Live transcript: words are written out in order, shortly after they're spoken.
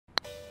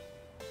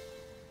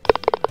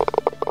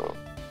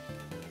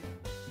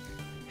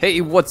Hey,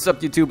 what's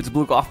up YouTube? It's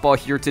abluegolfball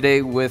here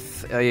today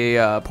with a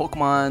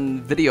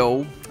Pokemon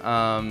video.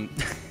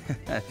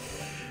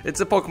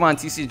 It's a Pokemon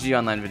TCG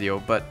Online video,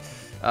 but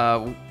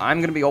I'm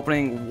going to be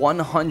opening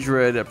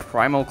 100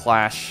 Primal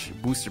Clash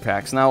booster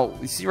packs. Now,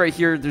 you see right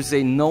here, there's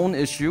a known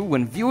issue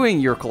when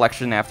viewing your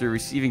collection after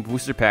receiving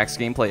booster packs,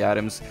 gameplay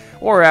items,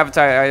 or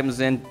avatar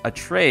items in a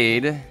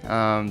trade.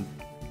 The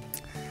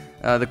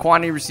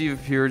quantity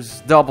received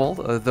appears doubled,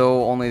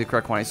 though only the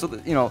correct quantity.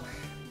 So,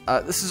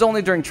 this is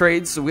only during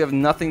trades, so we have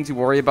nothing to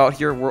worry about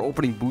here. We're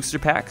opening booster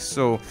packs,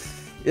 so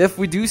if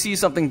we do see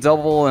something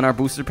double in our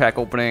booster pack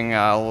opening,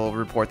 we'll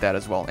report that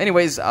as well.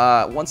 Anyways,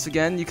 once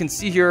again, you can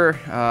see here,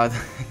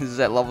 this is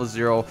at level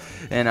 0,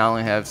 and I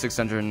only have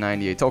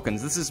 698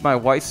 tokens. This is my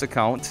wife's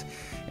account,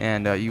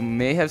 and you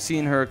may have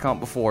seen her account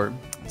before.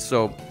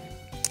 So,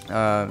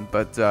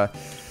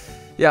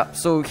 yeah,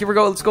 so here we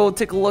go. Let's go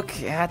take a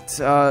look at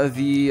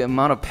the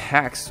amount of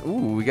packs.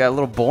 Ooh, we got a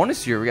little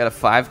bonus here. We got a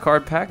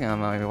 5-card pack.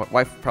 My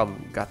wife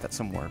probably got that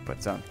somewhere,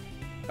 but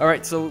all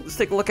right, so let's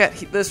take a look at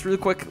this really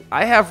quick.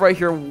 I have right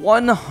here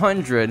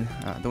 100,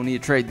 don't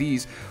need to trade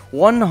these,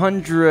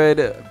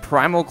 100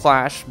 Primal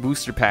Clash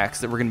booster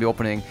packs that we're going to be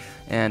opening.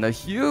 And a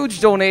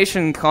huge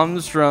donation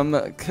comes from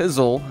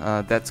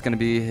Kizzle. That's going to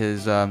be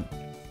his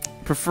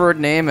preferred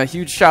name. A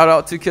huge shout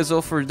out to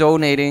Kizzle for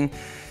donating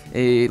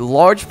a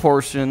large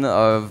portion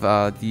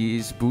of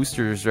these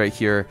boosters right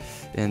here.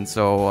 And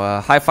so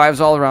high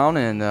fives all around,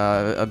 and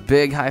a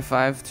big high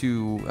five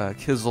to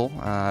Kizzle.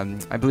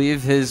 I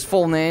believe his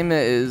full name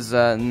is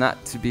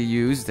not to be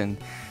used, and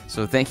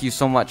so thank you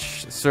so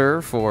much,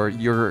 sir, for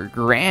your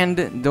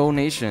grand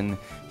donation.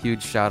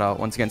 Huge shout out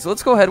once again. So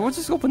let's go ahead, we'll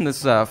just open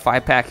this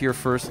 5-pack here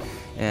first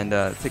and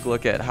take a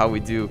look at how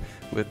we do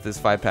with this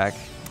 5-pack.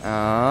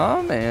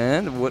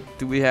 And what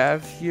do we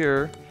have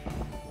here?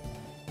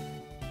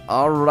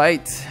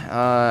 Alright,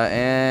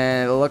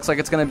 and it looks like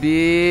it's going to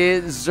be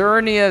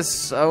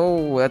Xerneas.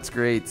 Oh, that's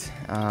great.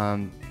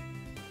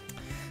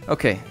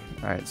 Okay,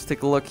 alright, let's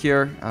take a look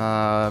here.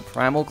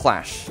 Primal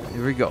Clash,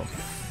 here we go.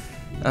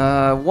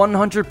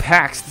 100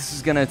 packs, this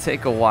is going to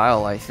take a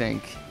while, I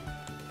think.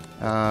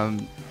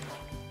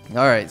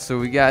 Alright, so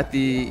we got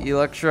the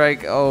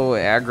Electrike,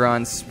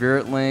 Aggron,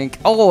 Spirit Link,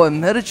 a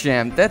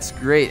Medicham, that's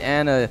great,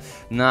 and a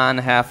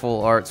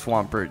non-half-full art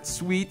Swampert.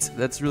 Sweet,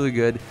 that's really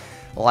good.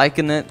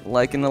 Liking it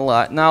a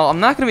lot. Now,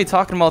 I'm not going to be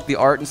talking about the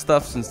art and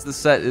stuff since this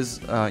set is,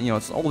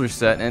 it's an older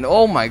set. And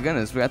oh my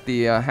goodness, we got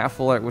the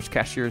half-full art, which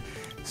cashier.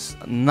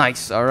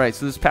 Nice. All right,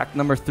 so this is pack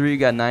number 3.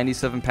 Got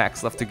 97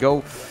 packs left to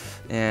go.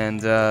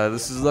 And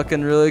this is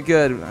looking really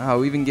good.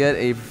 We even get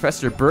a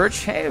Professor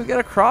Birch. Hey, we got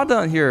a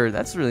Crawdon here.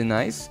 That's really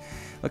nice.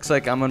 Looks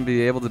like I'm going to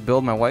be able to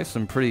build my wife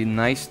some pretty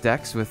nice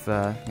decks with,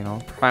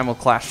 Primal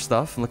Clash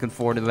stuff. I'm looking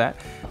forward to that.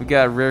 We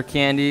got Rare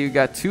Candy. We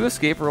got 2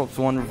 Escape Ropes,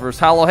 1 Reverse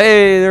Hollow.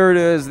 Hey, there it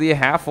is, the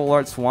half-full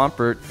art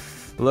Swampert.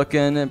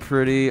 Looking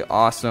pretty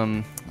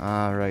awesome.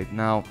 All right,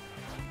 now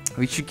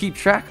we should keep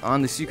track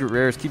on the secret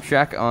rares, keep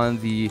track on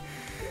the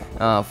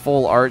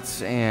full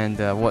arts and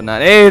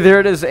whatnot. Hey, there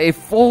it is, a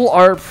full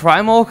art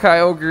Primal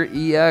Kyogre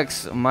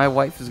EX. My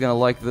wife is going to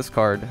like this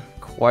card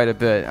quite a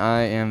bit.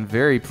 I am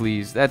very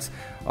pleased. That's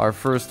our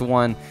first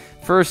one.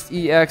 First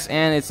EX,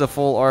 and it's a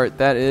full art.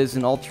 That is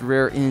an ultra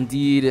rare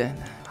indeed.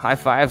 High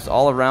fives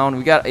all around.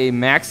 We got a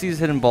Maxie's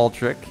Hidden Ball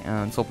Trick.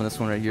 Let's open this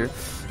one right here.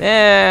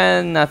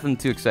 And nothing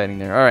too exciting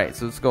there. Alright,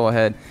 so let's go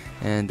ahead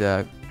and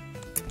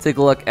take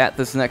a look at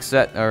this next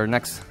set, or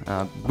next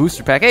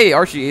booster pack. Hey,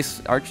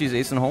 Archie's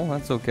Ace in Hole.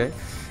 That's okay.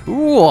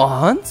 Ooh, a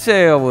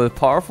Huntail with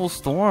Powerful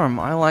Storm.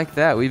 I like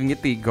that. We even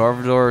get the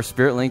Gardevoir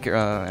Spirit Link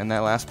in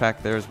that last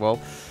pack there as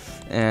well.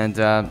 And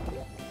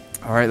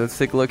alright, let's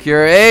take a look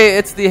here. Hey,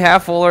 it's the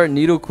half-full art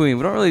Nidoqueen.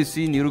 We don't really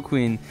see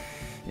Nidoqueen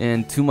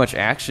in too much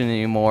action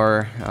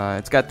anymore.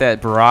 It's got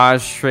that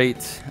Barrage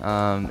trait,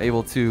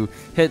 able to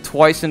hit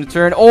twice in a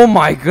turn. Oh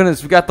my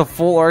goodness, we got the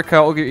full art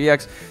Kyogre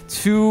EX.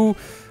 2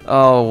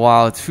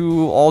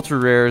 ultra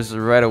rares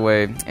right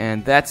away,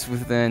 and that's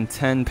within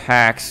 10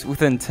 packs.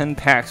 Within 10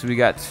 packs, we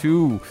got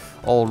 2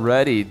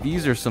 already.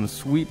 These are some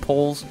sweet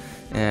pulls,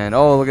 and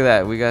oh, look at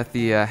that. We got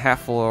the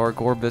half-full art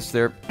Gorbis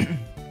there.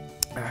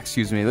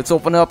 Excuse me. Let's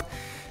open up.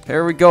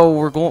 There we go.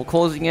 We're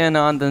closing in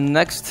on the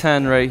next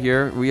 10 right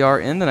here. We are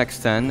in the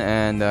next 10,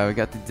 and we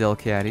got the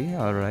Delcatty.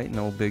 All right,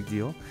 no big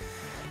deal.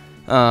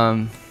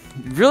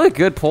 Really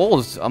good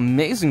pulls.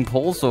 Amazing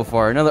pulls so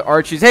far. Another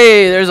Archie's.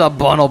 Hey, there's a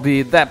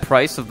Bunnelby. That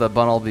price of the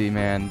Bunnelby,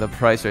 man. The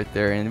price right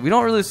there. And we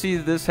don't really see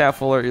this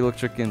half-full art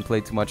Electric in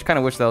play too much. Kind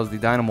of wish that was the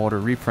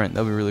Dynamotor reprint.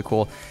 That would be really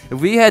cool. If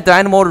we had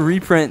Dynamotor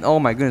reprint, oh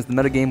my goodness, the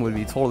metagame would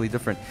be totally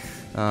different.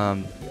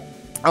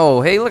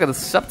 Oh, hey, look at the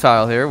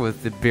Sceptile here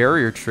with the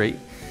Barrier trait.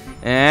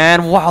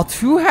 And wow,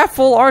 2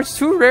 half-full arts,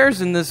 2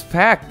 rares in this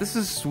pack. This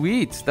is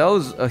sweet. That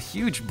was a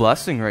huge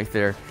blessing right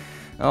there.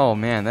 Oh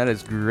man, that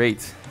is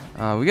great.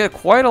 We got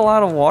quite a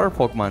lot of water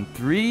Pokemon.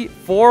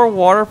 4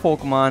 water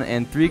Pokemon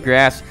and 3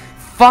 grass.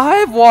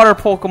 5 water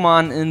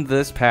Pokemon in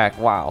this pack.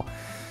 Wow.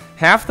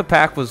 Half the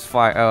pack was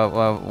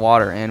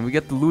water. And we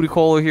get the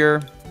Ludicolo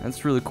here.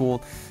 That's really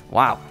cool.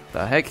 Wow.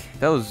 The heck?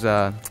 That was,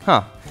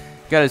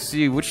 Gotta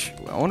see which.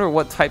 I wonder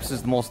what types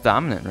is the most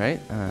dominant, right?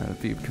 That'd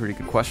be a pretty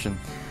good question.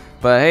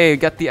 But hey,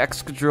 got the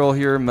Excadrill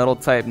here, metal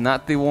type,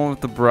 not the one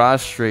with the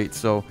barrage trait.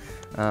 So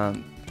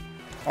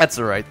that's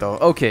alright though.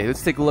 Okay,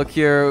 let's take a look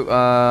here.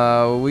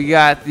 We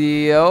got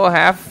the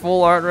half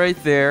full art right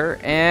there,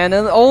 and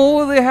then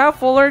the half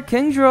full art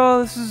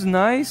Kingdra. This is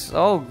nice.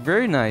 Oh,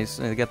 very nice.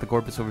 I got the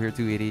Gorbis over here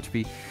too, 8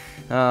 HP.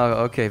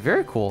 Okay,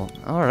 very cool.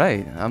 All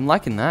right, I'm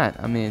liking that.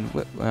 I mean,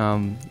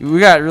 we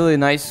got really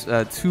nice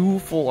 2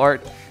 full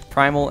art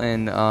Primal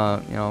and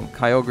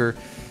Kyogre.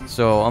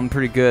 So I'm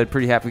pretty good,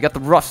 pretty happy. We got the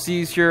Rough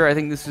Seas here. I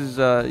think this is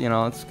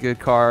it's a good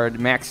card.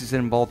 Maxie's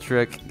in Ball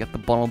Trick. Got the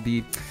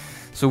Bunnelby.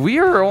 So we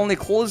are only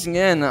closing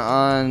in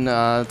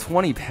on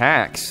 20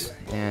 packs,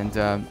 and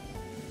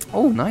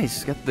oh,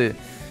 nice. Got the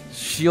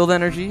Shield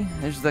Energy.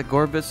 There's that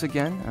Gorbis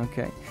again.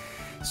 Okay.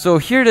 So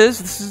here it is.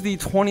 This is the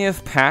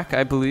 20th pack,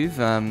 I believe.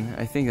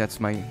 I think that's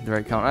the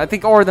right count. I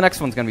think, or the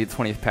next one's gonna be the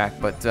 20th pack.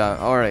 But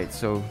all right.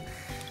 So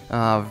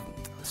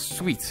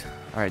sweet.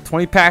 All right,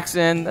 20 packs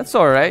in. That's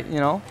all right.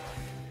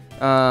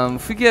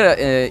 If we get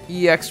an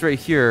EX right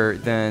here,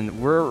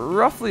 then we're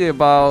roughly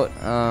about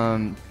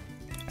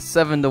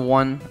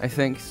 7-1, I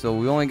think. So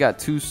we only got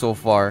 2 so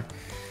far.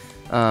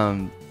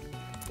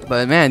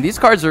 But man, these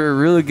cards are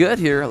really good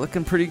here.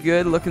 Looking pretty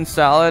good, looking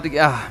solid.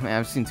 Ah, man,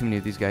 I've seen too many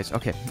of these guys.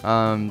 Okay.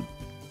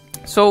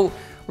 So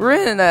we're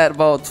in at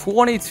about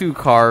 22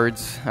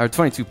 cards, or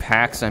 22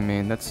 packs. I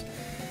mean, that's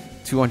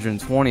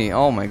 220.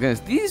 Oh my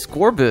goodness, these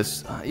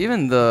Gorbis,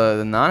 even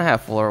the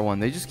non-half full art one,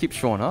 they just keep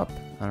showing up.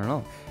 I don't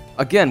know.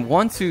 Again,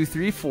 1, 2,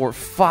 3, 4,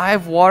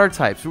 5 water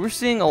types. We're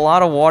seeing a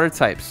lot of water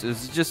types.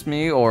 Is it just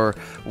me, or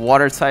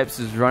water types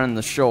is running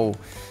the show?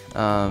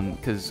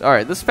 Because,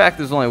 alright, this pack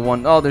there's only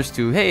 1. Oh, there's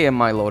 2. Hey, and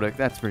Milotic.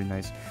 That's pretty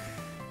nice.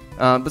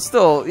 But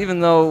still, even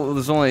though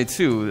there's only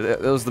 2,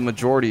 that was the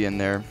majority in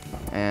there.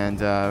 And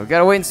we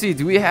gotta wait and see.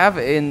 Do we have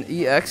an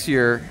EX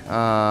here?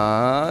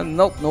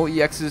 Nope, no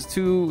EXs.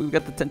 2. We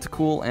got the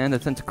Tentacool and the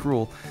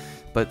Tentacruel.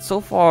 But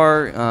so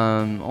far,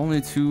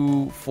 only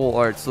 2 full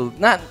arts. So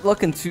not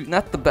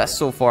the best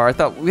so far. I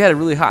thought we had a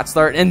really hot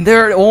start. And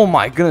there, oh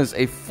my goodness,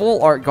 a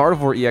full art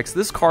Gardevoir EX.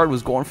 This card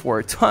was going for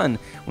a ton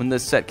when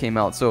this set came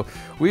out. So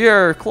we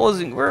are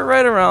closing, we're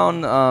right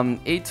around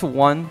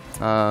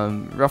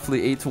 8-1,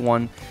 roughly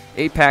 8-1.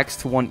 8 packs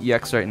to 1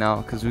 EX right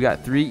now, because we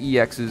got 3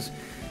 EXs.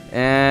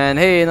 And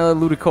hey, another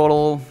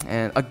Ludicolo.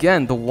 And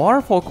again, the water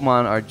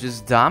Pokemon are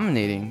just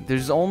dominating.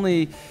 There's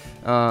only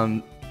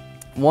 1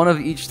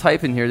 of each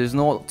type in here. There's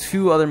no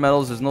 2 other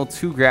metals. There's no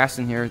 2 grass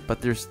in here, but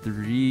there's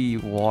 3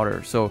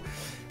 water. So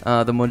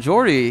the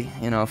majority,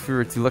 if we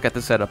were to look at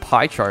this at a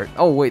pie chart.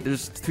 Oh wait,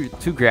 there's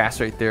 2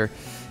 grass right there.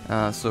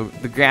 So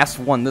the grass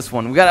won this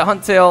one. We got a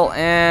Huntail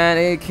and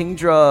a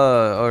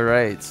Kingdra. All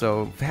right,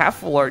 so half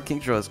full art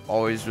Kingdra is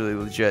always really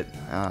legit.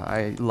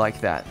 I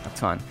like that a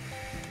ton.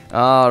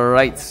 All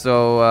right,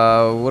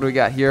 so what do we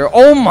got here?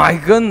 Oh my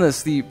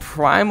goodness, the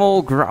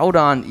Primal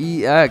Groudon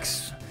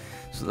EX.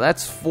 So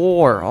that's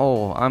 4.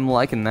 Oh, I'm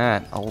liking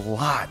that a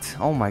lot.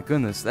 Oh my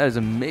goodness, that is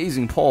an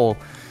amazing pull.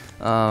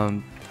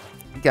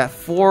 Got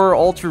 4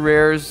 ultra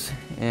rares,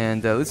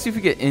 and let's see if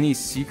we get any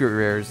secret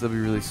rares. That'll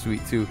be really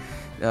sweet too.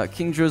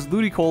 Kingdra's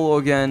Ludicolo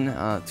again.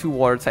 2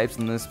 water types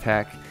in this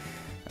pack.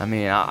 I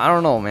mean, I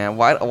don't know, man.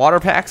 Water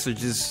packs are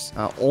just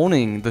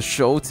owning the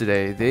show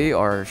today. They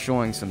are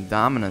showing some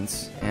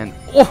dominance. And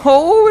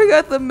oh, we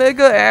got the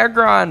Mega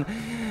Aggron.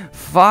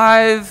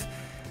 5.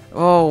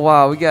 Oh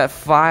wow, we got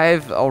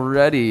 5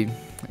 already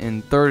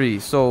in 30.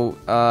 So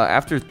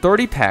after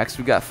 30 packs,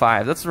 we got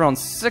 5. That's around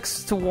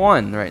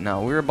 6-1 right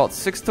now. We're about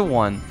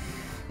 6-1.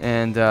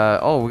 And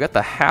oh, we got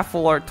the half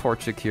full art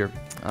Torchic here.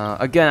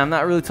 Again, I'm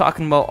not really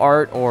talking about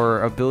art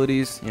or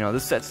abilities.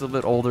 This set's a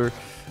little bit older.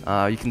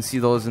 You can see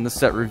those in the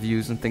set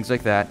reviews and things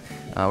like that.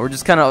 We're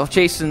just kind of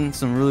chasing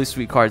some really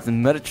sweet cards.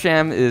 And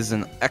Medicham is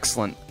an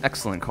excellent,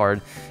 excellent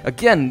card.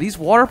 Again, these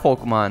water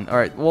Pokemon. All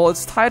right, well,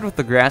 it's tied with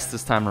the grass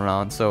this time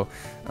around. So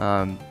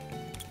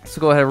let's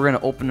go ahead. We're going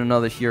to open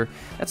another here.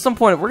 At some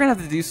point, we're going to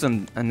have to do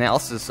some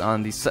analysis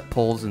on these set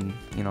pulls and,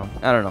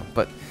 I don't know.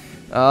 But,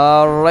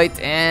 all right,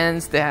 and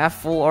it's the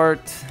half full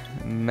art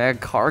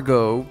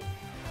Magcargo.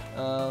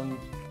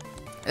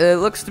 It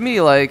looks to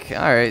me like,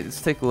 alright, let's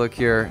take a look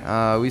here.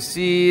 We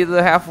see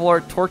the half full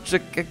art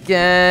Torchic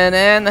again,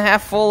 and the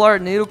half full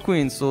art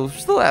Nidoqueen, so we're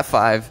still at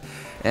 5.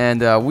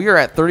 And we are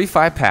at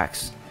 35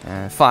 packs.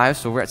 5,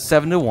 so we're at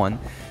 7-1.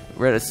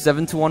 We're at a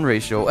 7-1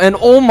 ratio. And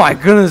oh my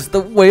goodness, the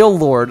Whale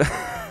Lord.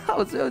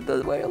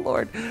 The Whale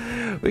Lord.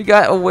 We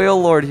got a Whale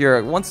Lord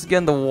here. Once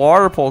again, the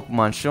water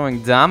Pokemon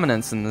showing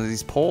dominance in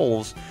these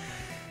polls.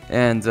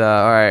 And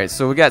alright,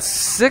 so we got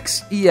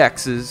 6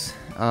 EXs.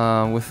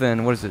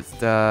 Within, what is it,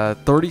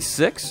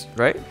 36,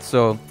 right?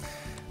 So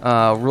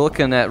we're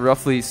looking at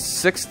roughly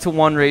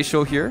 6-1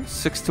 ratio here.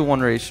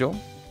 6-1 ratio.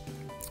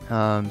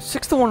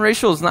 6-1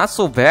 ratio is not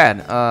so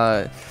bad.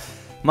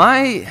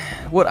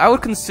 What I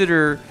would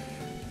consider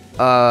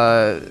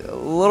a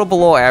little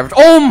below average.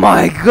 Oh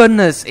my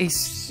goodness, a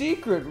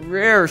secret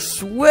rare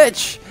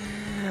switch.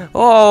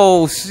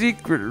 Oh,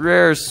 secret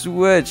rare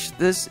switch.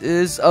 This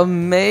is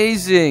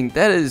amazing.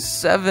 That is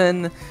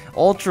 7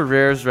 ultra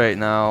rares right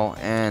now,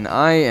 and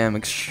I am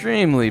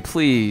extremely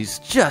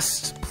pleased.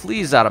 Just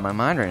pleased out of my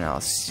mind right now.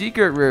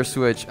 Secret rare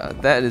switch.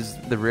 That is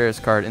the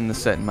rarest card in the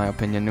set, in my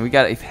opinion. And we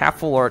got a half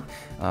full art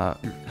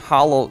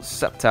hollow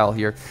Sceptile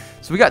here.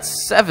 So we got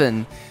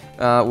 7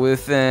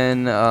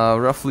 within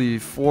roughly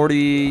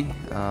 40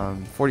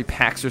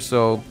 packs or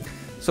so.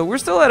 So we're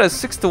still at a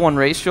 6-to-1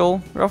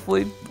 ratio,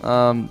 roughly.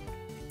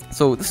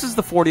 So this is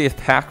the 40th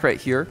pack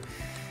right here,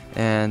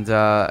 and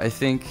I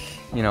think,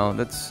 you know,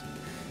 that's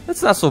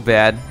not so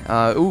bad.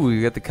 Ooh,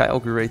 we got the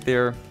Kyogre right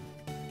there,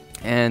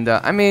 and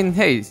I mean,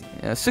 hey,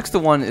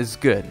 6-to-1 is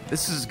good.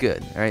 This is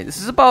good, all right?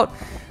 This is about,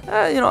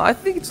 you know, I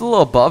think it's a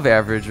little above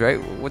average,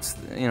 right? What's,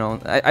 you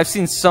know, I've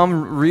seen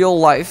some real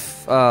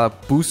life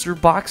booster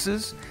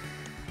boxes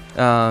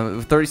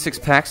with 36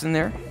 packs in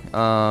there.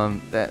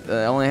 That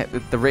only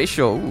have, the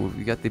ratio. Ooh,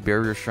 you got the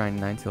Barrier Shrine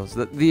Ninetales.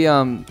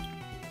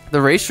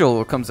 The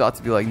ratio comes out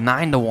to be like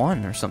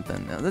 9-to-1 or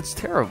something. Now, that's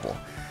terrible.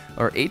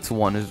 Or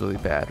 8-to-1 is really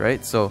bad,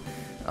 right? So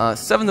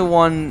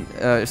 7-to-1,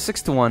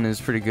 6-to-1 is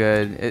pretty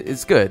good.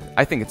 It's good.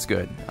 I think it's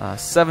good.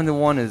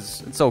 7-to-1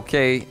 is, it's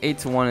okay.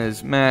 8-to-1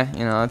 is meh.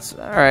 You know, it's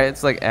all right.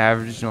 It's like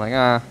average. You're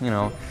like, you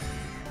know.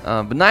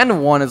 But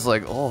 9-to-1 is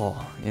like,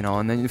 oh, you know.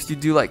 And then if you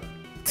do like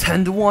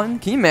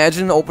 10-to-1, can you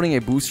imagine opening a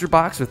booster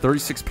box with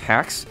 36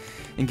 packs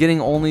and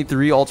getting only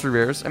 3 ultra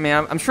rares? I mean,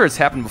 I'm sure it's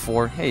happened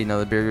before. Hey,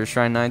 another Barrier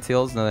Shrine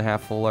Ninetales, another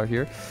half full art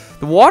here.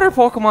 The water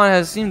Pokemon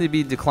has seemed to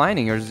be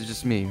declining, or is it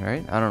just me,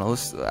 right? I don't know.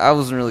 I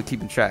wasn't really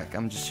keeping track.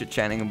 I'm just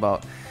chit-chatting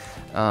about,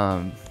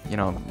 you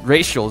know,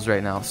 ratios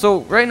right now.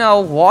 So right now,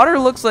 water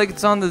looks like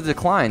it's on the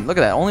decline. Look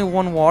at that. Only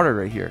 1 water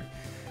right here.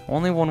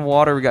 Only 1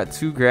 water. We got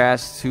 2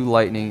 grass, 2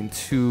 lightning,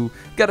 2.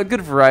 Got a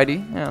good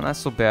variety. Yeah, not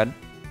so bad.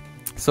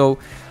 So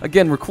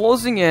again, we're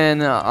closing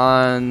in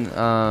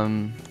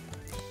on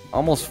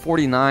almost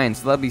 49,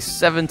 so that'll be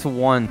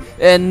 7-to-1.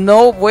 And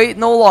no, wait,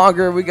 no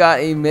longer. We got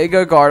a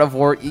Mega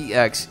Gardevoir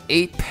EX,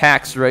 8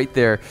 packs right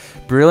there.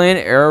 Brilliant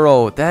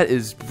Arrow, that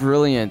is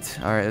brilliant.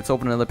 All right, let's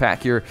open another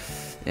pack here,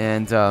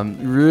 and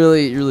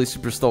really, really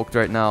super stoked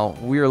right now.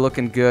 We are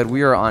looking good.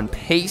 We are on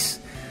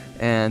pace,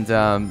 and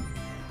all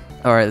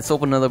right, let's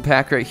open another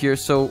pack right here.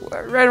 So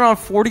right around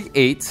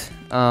 48.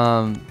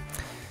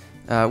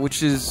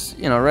 Which is,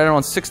 you know, right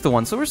around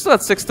 6-to-1. So we're still at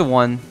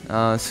 6-to-1.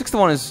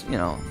 6-to-1 is, you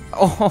know,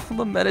 oh,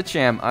 the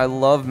Medicham. I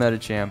love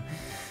Medicham.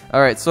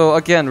 All right, so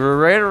again, we're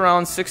right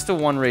around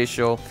 6-to-1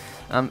 ratio.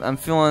 I'm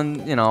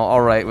feeling, you know,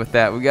 all right with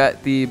that. We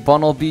got the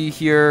Bunnelby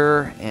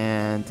here,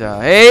 and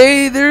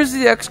hey, there's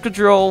the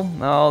Excadrill.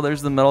 Oh,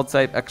 there's the Metal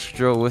type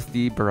Excadrill with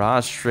the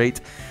Barrage Trait.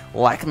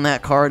 Liking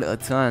that card a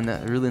ton.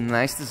 Really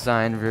nice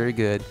design, very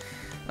good.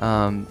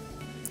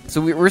 So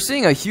we're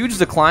seeing a huge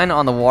decline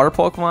on the water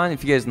Pokemon,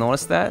 if you guys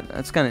noticed that.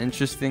 That's kind of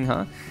interesting,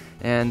 huh?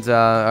 And,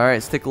 alright,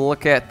 let's take a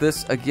look at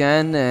this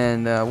again.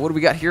 And what do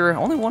we got here?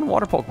 Only 1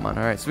 water Pokemon.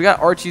 Alright, so we got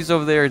Archie's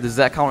over there. Does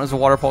that count as a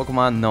water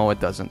Pokemon? No,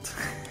 it doesn't.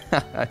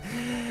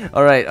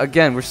 Alright,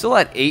 again, we're still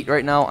at 8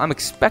 right now. I'm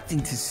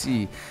expecting to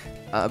see.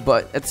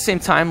 But at the same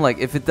time, like,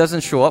 if it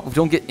doesn't show up, if we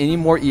don't get any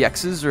more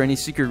EXs or any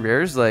secret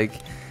rares, like,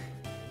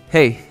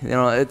 hey, you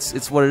know,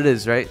 it's what it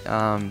is, right?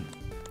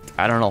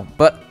 I don't know.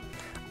 But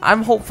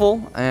I'm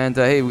hopeful, and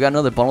hey, we got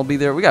another Bunnelby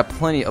there. We got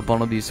plenty of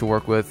Bunnelbys to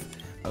work with,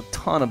 a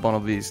ton of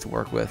Bunnelbys to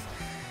work with.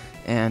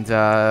 And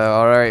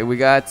all right, we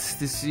got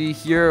to see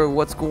here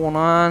what's going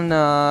on.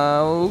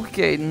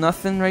 Okay,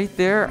 nothing right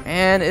there,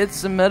 and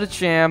it's a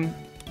Medicham.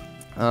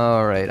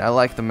 All right, I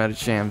like the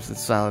Medichams.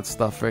 It's solid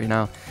stuff right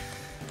now.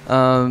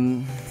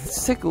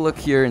 Let's take a look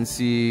here and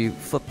see.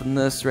 Flipping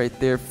this right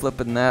there,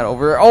 flipping that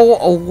over. Oh,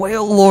 a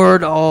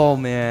Wailord. Oh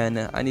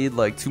man, I need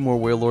like 2 more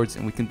Wailords,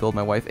 and we can build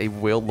my wife a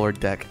Wailord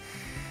deck.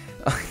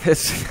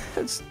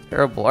 That's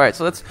terrible. All right,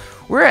 so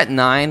we're at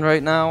 9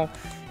 right now,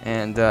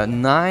 and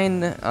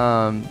 9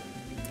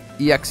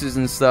 EXs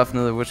and stuff.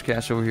 Another Witch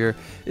Cache over here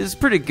is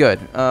pretty good.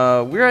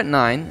 We're at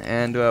 9,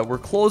 and we're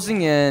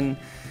closing in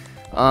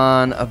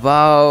on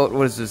about,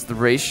 what is this? The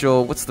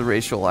ratio. What's the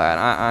ratio at?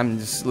 I'm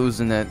just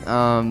losing it.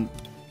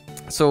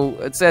 So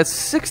it's at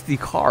 60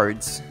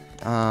 cards.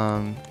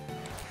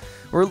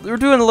 We're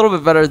doing a little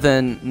bit better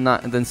than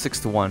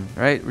 6-to-1,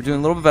 right? We're doing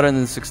a little bit better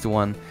than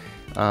 6-to-1.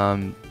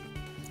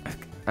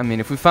 I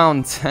mean, if we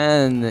found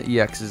 10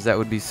 EXs, that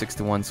would be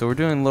 6-to-1. So we're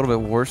doing a little bit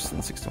worse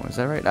than 6-to-1. Is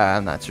that right?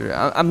 I'm not sure.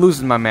 I'm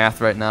losing my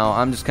math right now.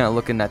 I'm just kind of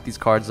looking at these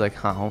cards like,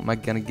 huh, what am I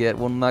going to get?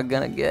 What am I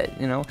going to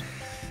get? You know?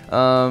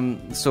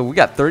 So we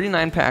got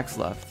 39 packs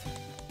left.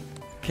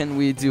 Can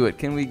we do it?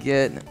 Can we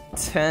get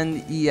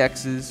 10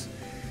 EXs?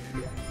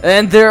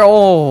 And there,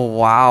 oh,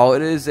 wow.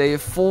 It is a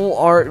full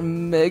art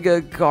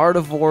Mega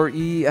Gardevoir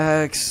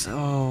EX.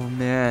 Oh,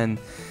 man.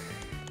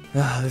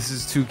 This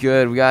is too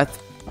good. We got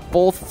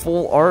both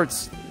full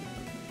arts.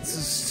 This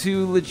is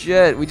too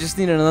legit. We just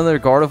need another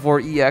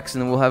Gardevoir EX,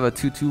 and then we'll have a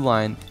 2-2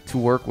 line to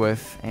work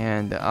with,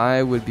 and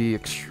I would be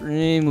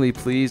extremely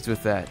pleased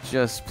with that.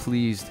 Just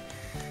pleased,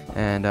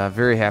 and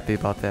very happy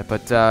about that.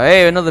 But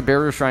hey, another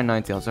Barrier Shrine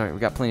Ninetales. All right, we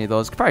got plenty of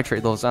those. Could probably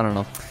trade those. I don't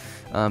know.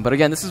 But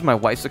again, this is my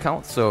wife's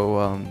account,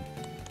 so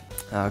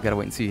gotta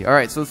wait and see. All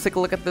right, so let's take a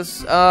look at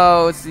this.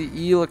 Oh, it's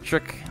the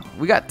electric.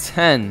 We got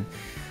 10.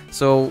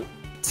 So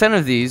 10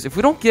 of these. If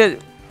we don't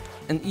get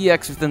an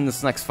EX within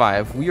this next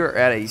 5, we are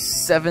at a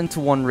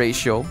 7-to-1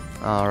 ratio.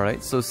 All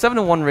right, so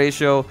 7-to-1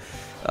 ratio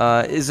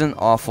isn't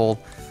awful,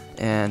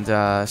 and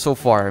so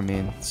far, I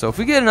mean. So if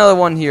we get another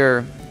one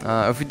here,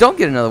 if we don't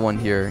get another one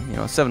here, you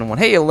know, 7-to-1.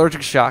 Hey,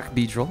 allergic shock,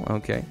 Beedrill.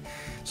 Okay,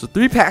 so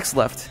 3 packs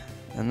left,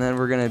 and then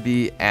we're gonna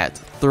be at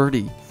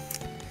 30.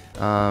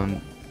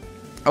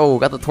 Oh,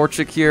 got the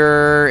Torchic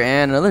here,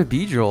 and another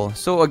Beedrill.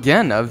 So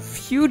again, a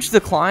huge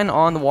decline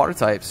on the water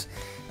types.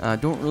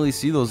 Don't really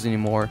see those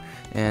anymore.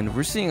 And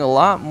we're seeing a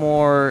lot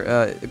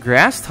more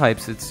grass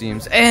types, it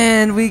seems.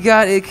 And we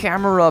got a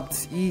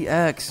Camerupt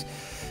EX.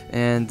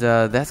 And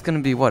that's going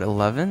to be, what,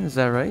 11? Is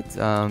that right?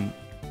 I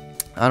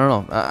don't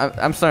know.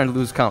 I'm starting to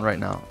lose count right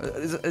now.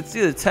 It's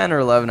either 10 or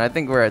 11. I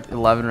think we're at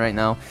 11 right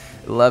now.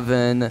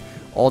 11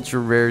 ultra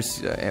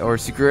rares or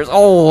secret rares.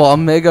 Oh, a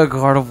Mega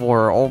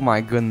Gardevoir. Oh my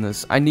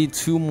goodness. I need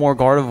 2 more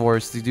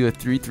Gardevoirs to do a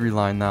 3-3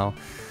 line now.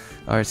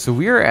 Alright, so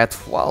we are at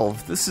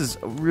 12. This is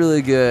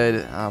really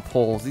good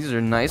pulls. These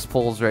are nice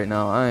pulls right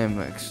now.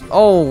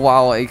 Oh,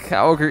 wow. A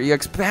Kyogre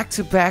EX.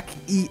 Back-to-back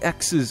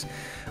EXs.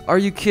 Are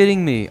you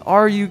kidding me?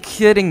 Are you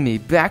kidding me?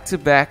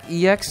 Back-to-back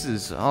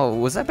EXs. Oh,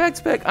 was that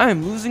back-to-back? I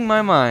am losing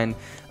my mind.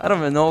 I don't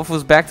even know if it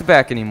was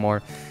back-to-back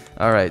anymore.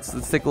 Alright, so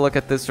let's take a look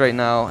at this right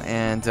now.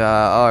 And,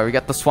 alright, we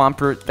got the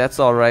Swampert. That's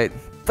alright.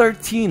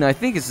 13. I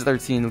think it's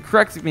 13.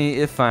 Correct me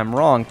if I'm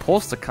wrong.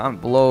 Post a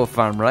comment below if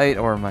I'm right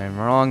or am I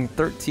wrong.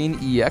 13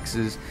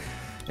 EXs.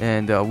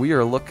 And we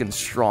are looking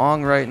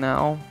strong right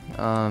now.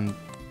 Yeah,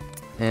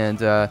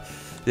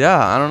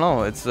 I don't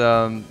know. It's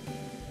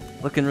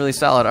looking really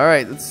solid.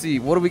 Alright, let's see.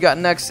 What do we got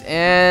next?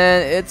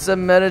 And it's a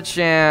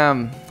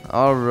Medicham.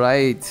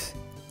 Alright.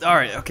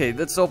 Alright, okay.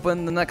 Let's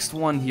open the next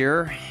one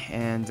here.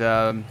 And,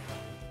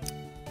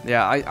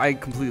 yeah, I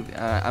completely,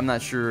 I'm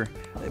not sure.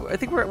 I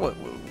think we're at,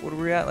 what are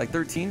we at? Like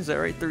 13? Is that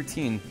right?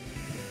 13.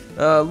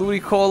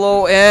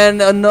 Ludicolo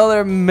and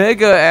another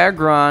Mega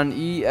Aggron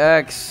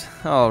EX.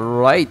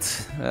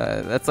 Alright.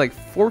 That's like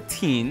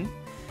 14.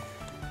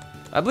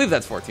 I believe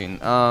that's 14.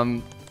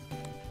 I'm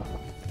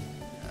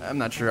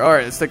not sure.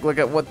 Alright, let's take a look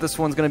at what this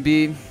one's going to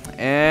be.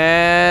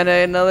 And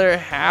another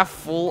half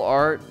full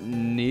art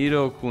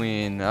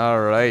Nidoqueen.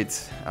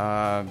 Alright.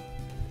 Let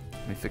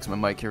me fix my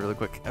mic here really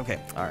quick. Okay.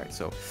 Alright,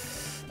 so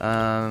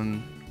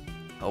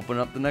open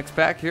up the next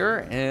pack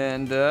here,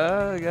 and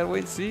gotta wait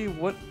and see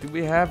what do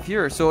we have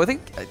here. So I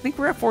think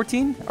we're at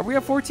 14. Are we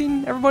at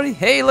 14, everybody?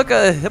 Hey, look,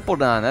 a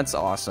Hippowdon. That's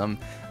awesome.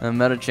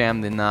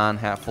 Medicham, the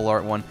non-half full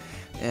art one.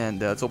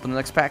 And let's open the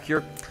next pack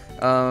here.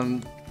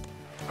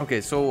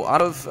 Okay, so I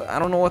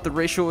don't know what the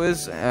ratio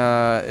is,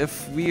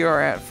 if we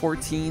are at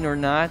 14 or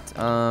not.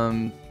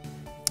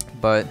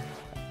 But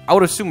I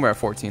would assume we're at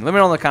 14. Let me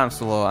know in the comments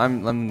below.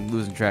 I'm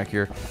losing track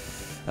here.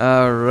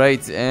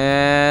 Alright,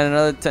 and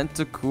another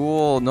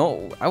Tentacool.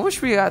 No, I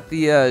wish we got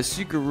the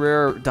secret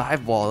rare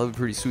dive ball. That would be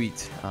pretty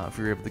sweet if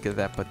we were able to get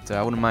that, but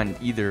I wouldn't mind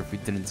either if we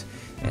didn't.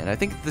 And I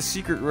think the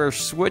secret rare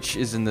switch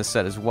is in this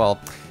set as well.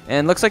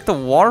 And looks like the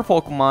water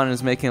Pokemon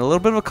is making a little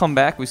bit of a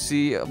comeback. We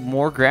see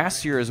more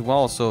grass here as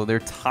well, so they're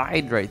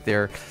tied right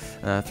there,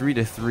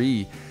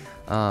 3-3.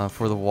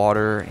 For the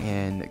water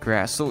and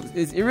grass. So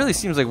it really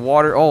seems like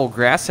water. Oh,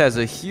 grass has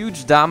a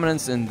huge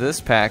dominance in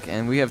this pack,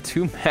 and we have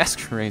 2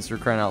 Masquerades for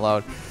crying out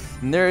loud.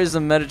 And there is a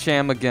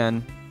Medicham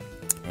again.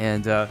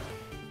 And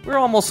we're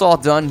almost all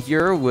done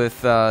here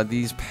with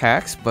these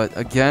packs, but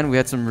again, we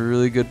had some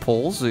really good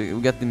pulls. We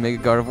got the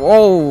Mega Gardevoir.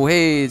 Oh,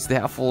 hey, it's the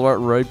half full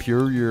art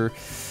Rhyperior.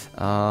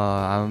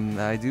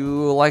 I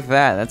do like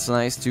that. That's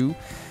nice too.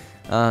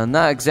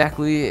 Not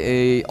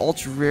exactly a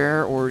ultra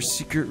rare or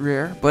secret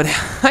rare, but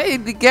hey,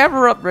 the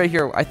Camerupt right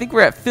here. I think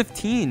we're at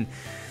 15.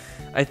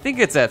 I think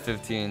it's at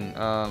 15.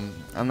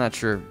 I'm not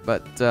sure,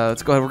 but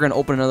let's go ahead. We're gonna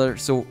open another.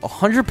 So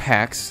 100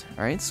 packs.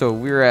 All right. So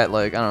we're at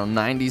like, I don't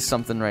know, 90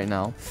 something right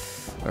now,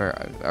 or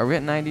are we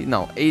at 90?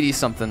 No, 80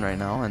 something right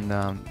now,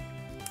 and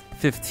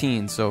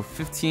 15. So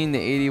 15 to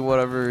 80,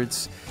 whatever.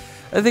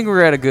 I think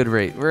we're at a good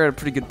rate. We're at a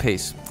pretty good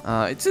pace.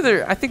 It's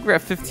either, I think we're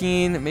at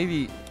 15,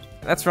 maybe.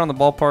 That's around the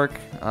ballpark.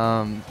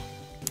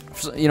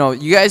 You know,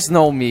 you guys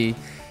know me.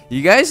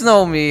 You guys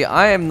know me.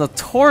 I am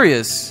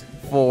notorious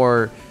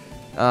for,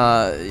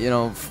 you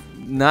know,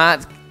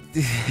 not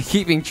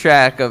keeping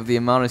track of the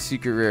amount of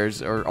secret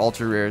rares or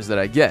ultra rares that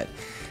I get.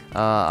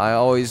 I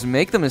always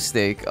make the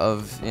mistake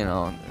of, you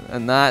know,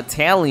 not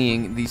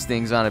tallying these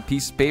things on a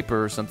piece of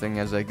paper or something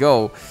as I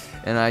go,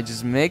 and I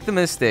just make the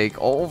mistake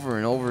over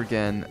and over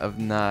again of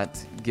not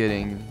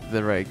getting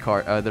the right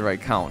count.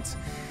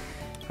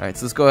 Alright,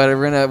 so let's go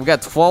ahead. We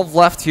got 12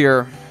 left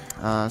here.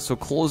 So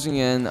closing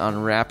in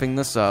on wrapping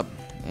this up.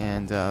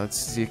 And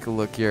let's take a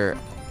look here.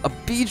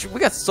 We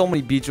got so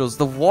many Beedrills.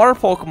 The water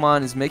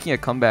Pokemon is making a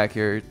comeback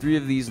here. 3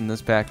 of these in this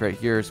pack right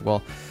here as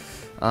well.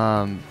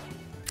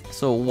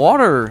 So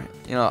water,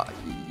 you know,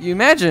 you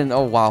imagine,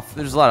 oh wow,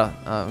 there's a lot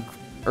of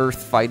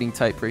earth fighting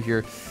type right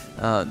here.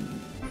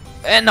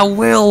 And a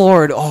Whale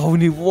Lord. Oh, we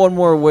need one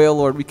more Whale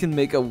Lord. We can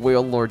make a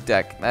Whale Lord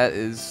deck. That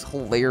is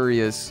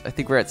hilarious. I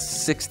think we're at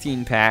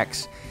 16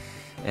 packs.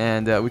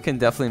 And we can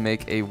definitely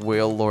make a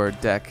Whale Lord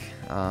deck.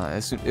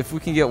 If we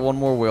can get one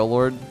more Whale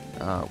Lord,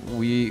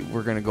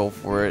 we're going to go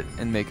for it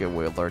and make a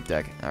Whale Lord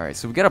deck. Alright,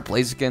 so we got a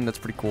Blaziken. That's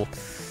pretty cool.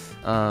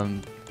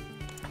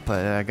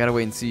 But I gotta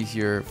wait and see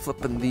here.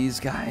 Flipping these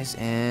guys.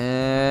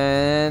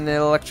 And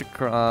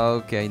electric.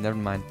 Okay, never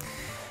mind.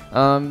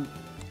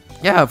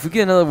 Yeah, if we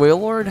get another Whale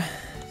Lord,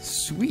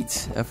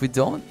 sweet. If we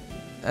don't,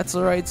 that's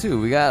alright too.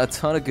 We got a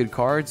ton of good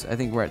cards. I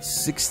think we're at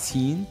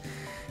 16.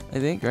 I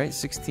think, right?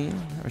 16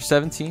 or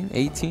 17,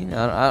 18.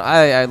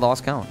 I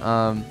lost count.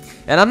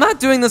 And I'm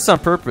not doing this on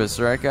purpose,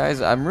 right, guys?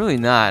 I'm really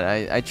not.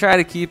 I try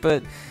to keep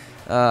it,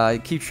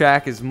 keep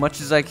track as much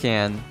as I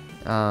can.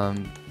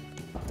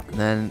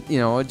 Then, you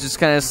know, it just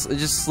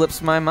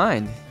slips my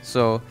mind.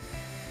 So,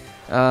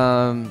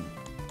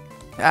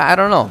 I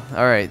don't know.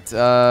 All right,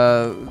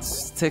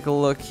 let's take a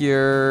look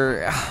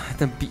here.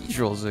 The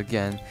Beedrills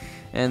again,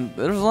 and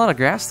there's a lot of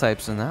grass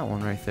types in that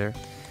one right there.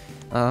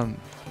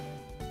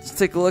 Let's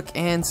take a look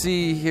and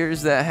see.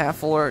 Here's that half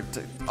full art.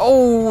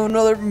 Oh,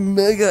 another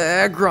Mega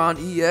Aggron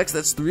EX.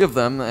 That's 3 of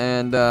them,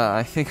 and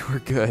I think we're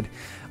good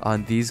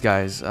on these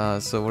guys.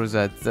 So what is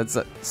that? That's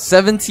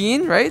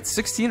 17, right?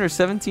 16 or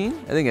 17?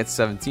 I think it's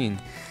 17.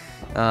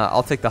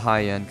 I'll take the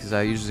high end because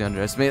I usually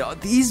underestimate. Oh,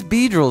 these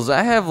Beedrills,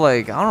 I have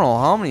like, I don't know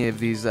how many of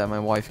these that my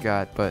wife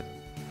got, but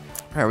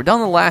alright, we're down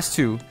to the last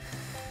 2.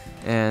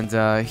 And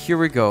here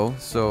we go.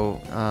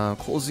 So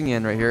closing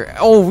in right here.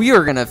 Oh, we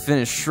are gonna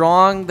finish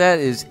strong. That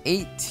is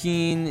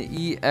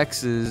 18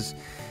 EXs.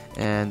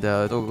 And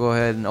we'll go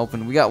ahead and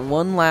open. We got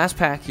one last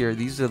pack here.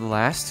 These are the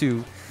last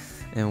 2.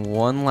 And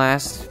one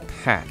last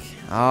pack.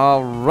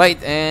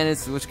 Alright, and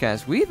it's which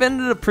cast? We've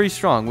ended up pretty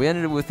strong. We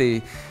ended up with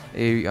a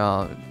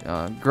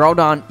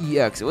Groudon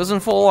EX. It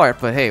wasn't full art,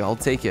 but hey, I'll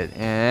take it.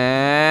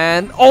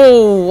 And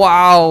oh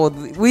wow,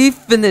 we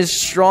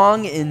finished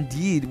strong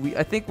indeed.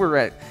 I think we're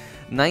at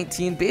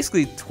 19,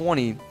 basically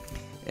 20,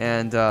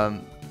 and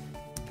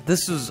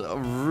this was a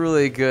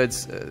really good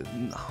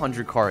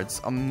 100 cards.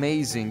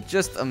 Amazing,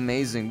 just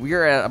amazing. We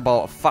are at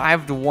about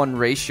 5-to-1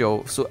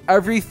 ratio, so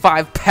every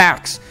 5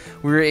 packs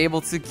we were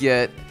able to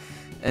get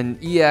an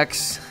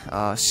EX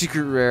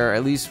secret rare.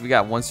 At least we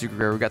got one secret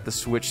rare. We got the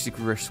Switch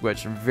secret rare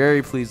Switch. I'm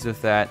very pleased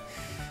with that.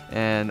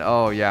 And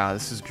oh yeah,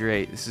 this is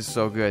great. This is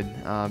so good.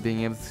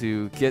 Being able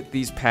to get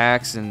these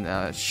packs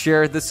and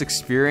share this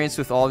experience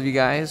with all of you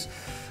guys.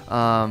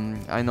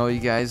 I know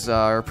you guys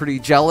are pretty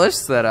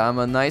jealous that I'm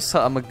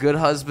a good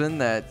husband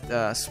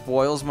that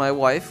spoils my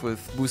wife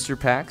with booster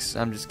packs.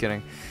 I'm just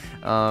kidding.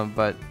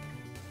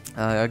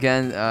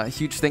 Again,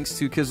 huge thanks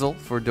to Kizzle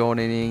for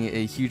donating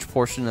a huge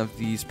portion of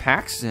these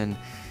packs. And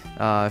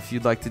if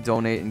you'd like to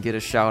donate and get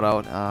a shout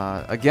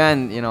out,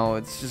 again, you know,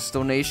 it's just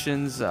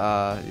donations. You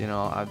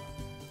know, I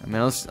mean,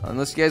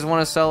 unless you guys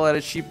want to sell at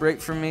a cheap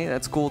rate from me,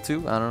 that's cool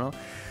too. I don't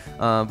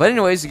know. But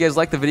anyways, you guys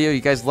like the video,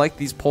 you guys like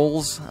these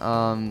polls,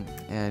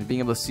 and being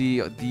able to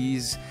see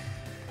these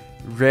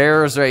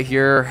rares right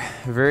here,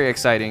 very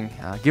exciting.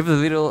 Give the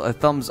video a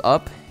thumbs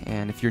up,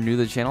 and if you're new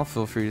to the channel,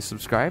 feel free to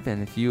subscribe.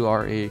 And if you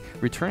are a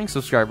returning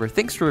subscriber,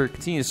 thanks for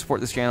continuing to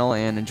support this channel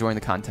and enjoying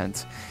the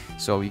content.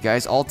 So you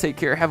guys all take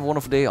care, have a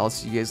wonderful day. I'll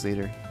see you guys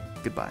later.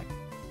 Goodbye.